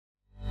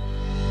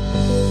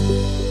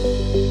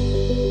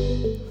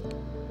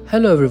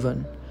Hello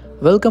everyone,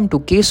 welcome to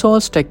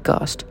KSOL's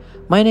TechCast.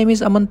 My name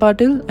is Aman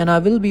Patil and I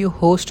will be your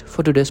host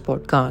for today's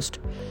podcast.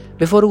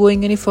 Before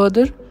going any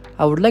further,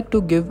 I would like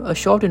to give a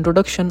short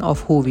introduction of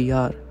who we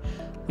are.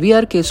 We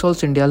are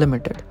KSOL's India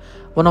Limited,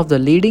 one of the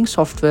leading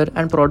software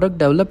and product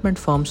development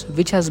firms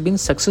which has been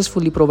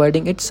successfully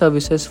providing its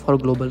services for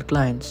global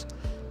clients.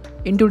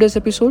 In today's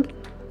episode,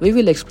 we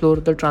will explore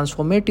the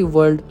transformative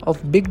world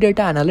of big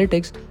data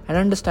analytics and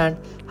understand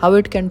how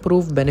it can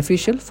prove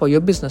beneficial for your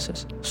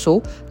businesses.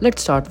 So,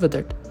 let's start with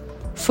it.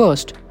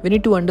 First, we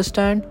need to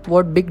understand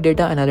what big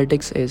data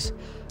analytics is.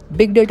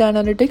 Big data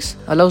analytics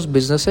allows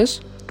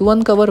businesses to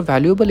uncover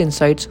valuable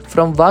insights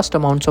from vast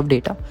amounts of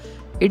data.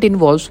 It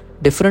involves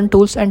different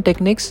tools and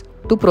techniques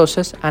to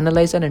process,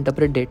 analyze, and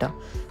interpret data.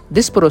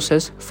 This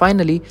process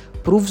finally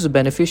proves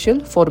beneficial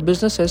for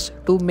businesses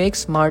to make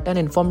smart and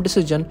informed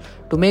decisions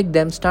to make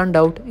them stand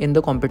out in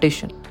the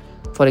competition.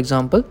 For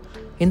example,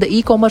 in the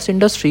e-commerce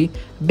industry,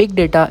 big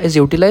data is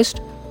utilized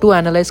to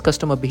analyze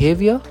customer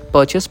behavior,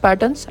 purchase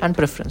patterns, and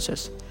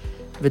preferences.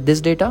 With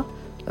this data,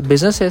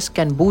 businesses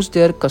can boost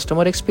their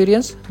customer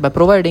experience by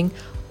providing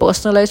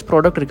personalized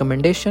product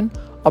recommendation,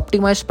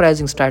 optimized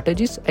pricing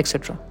strategies,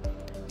 etc.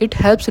 It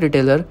helps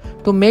retailer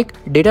to make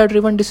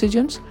data-driven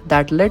decisions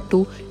that lead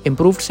to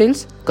improved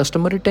sales,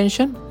 customer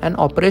retention, and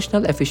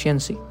operational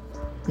efficiency.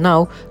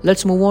 Now,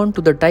 let's move on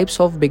to the types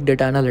of big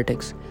data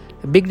analytics.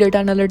 Big data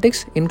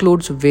analytics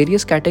includes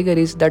various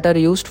categories that are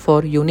used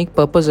for unique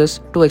purposes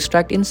to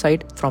extract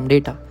insight from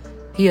data.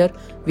 Here,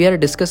 we are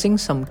discussing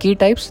some key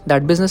types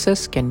that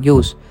businesses can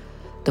use.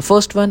 The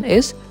first one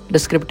is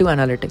descriptive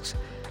analytics.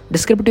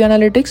 Descriptive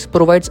analytics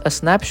provides a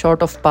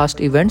snapshot of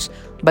past events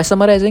by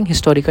summarizing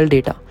historical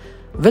data.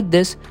 With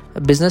this,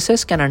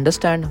 businesses can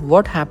understand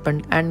what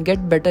happened and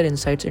get better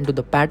insights into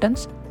the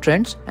patterns,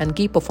 trends, and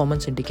key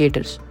performance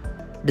indicators.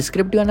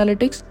 Descriptive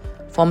analytics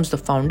forms the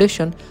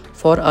foundation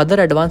for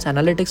other advanced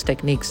analytics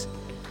techniques.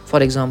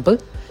 For example,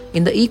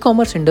 in the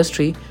e-commerce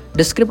industry,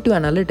 descriptive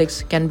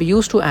analytics can be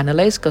used to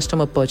analyze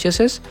customer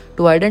purchases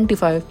to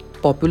identify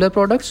popular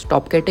products,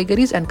 top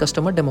categories, and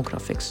customer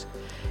demographics.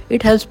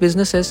 It helps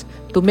businesses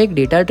to make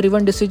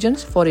data-driven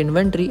decisions for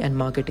inventory and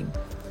marketing.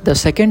 The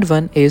second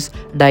one is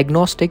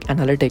diagnostic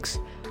analytics.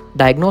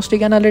 Diagnostic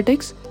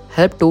analytics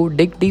help to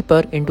dig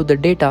deeper into the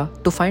data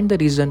to find the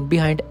reason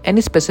behind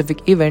any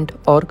specific event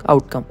or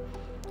outcome.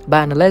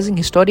 By analyzing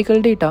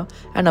historical data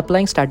and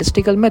applying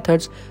statistical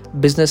methods,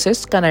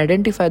 businesses can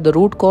identify the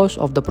root cause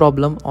of the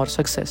problem or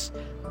success.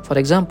 For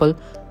example,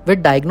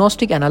 with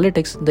diagnostic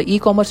analytics, the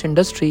e-commerce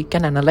industry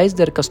can analyze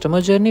their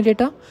customer journey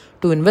data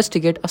to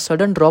investigate a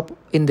sudden drop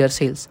in their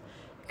sales.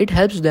 It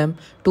helps them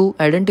to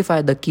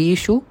identify the key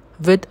issue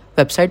with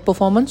website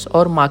performance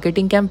or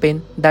marketing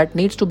campaign that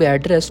needs to be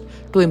addressed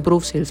to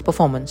improve sales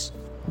performance.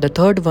 The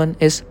third one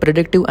is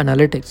predictive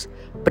analytics.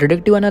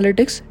 Predictive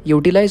analytics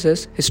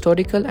utilizes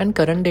historical and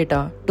current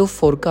data to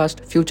forecast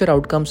future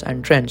outcomes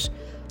and trends.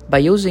 By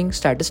using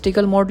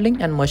statistical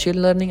modeling and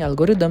machine learning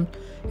algorithms,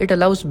 it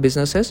allows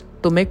businesses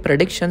to make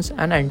predictions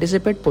and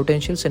anticipate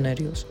potential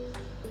scenarios.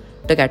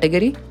 The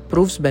category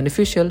proves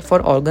beneficial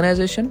for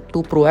organizations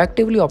to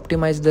proactively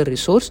optimize their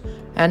resource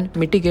and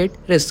mitigate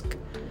risk.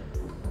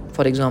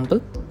 For example,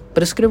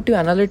 prescriptive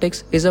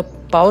analytics is a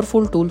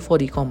powerful tool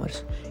for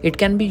e-commerce. It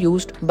can be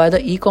used by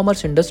the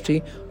e-commerce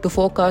industry to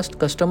forecast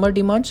customer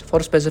demands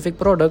for specific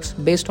products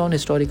based on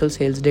historical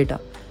sales data.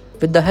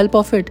 With the help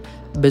of it,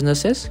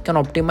 businesses can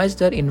optimize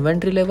their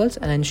inventory levels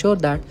and ensure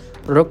that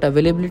product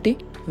availability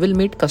will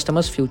meet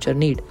customers' future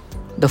need.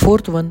 The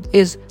fourth one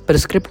is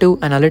prescriptive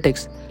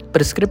analytics.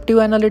 Prescriptive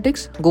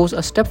analytics goes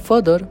a step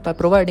further by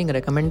providing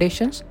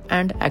recommendations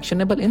and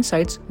actionable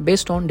insights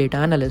based on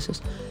data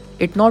analysis.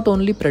 It not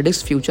only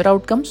predicts future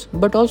outcomes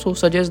but also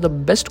suggests the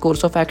best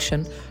course of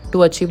action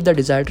to achieve the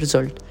desired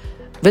result.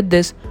 With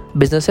this,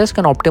 businesses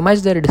can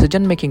optimize their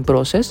decision-making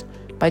process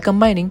by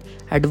combining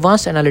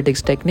advanced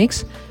analytics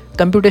techniques,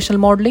 computational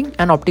modeling,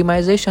 and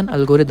optimization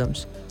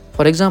algorithms.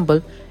 For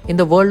example, in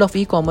the world of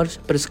e-commerce,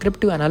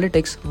 prescriptive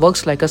analytics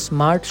works like a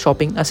smart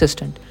shopping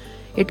assistant.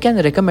 It can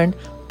recommend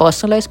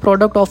personalized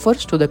product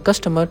offers to the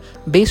customer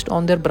based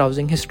on their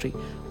browsing history,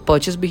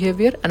 purchase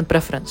behavior, and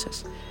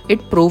preferences.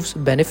 It proves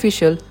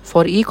beneficial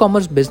for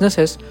e-commerce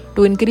businesses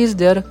to increase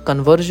their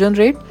conversion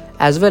rate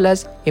as well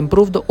as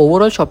improve the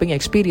overall shopping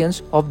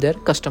experience of their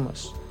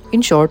customers.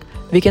 In short,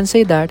 we can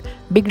say that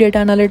big data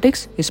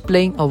analytics is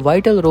playing a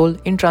vital role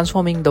in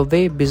transforming the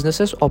way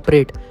businesses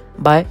operate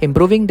by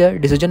improving their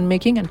decision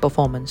making and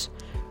performance.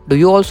 Do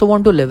you also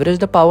want to leverage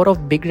the power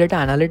of big data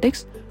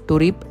analytics to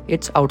reap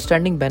its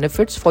outstanding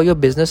benefits for your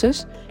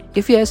businesses?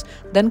 If yes,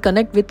 then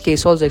connect with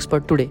KSOL's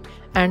expert today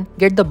and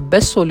get the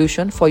best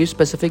solution for your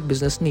specific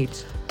business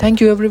needs. Thank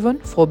you everyone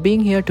for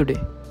being here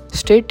today.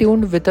 Stay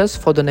tuned with us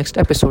for the next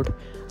episode.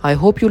 I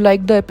hope you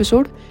liked the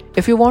episode.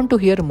 If you want to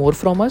hear more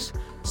from us,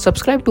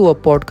 subscribe to our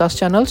podcast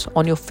channels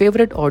on your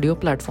favorite audio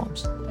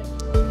platforms.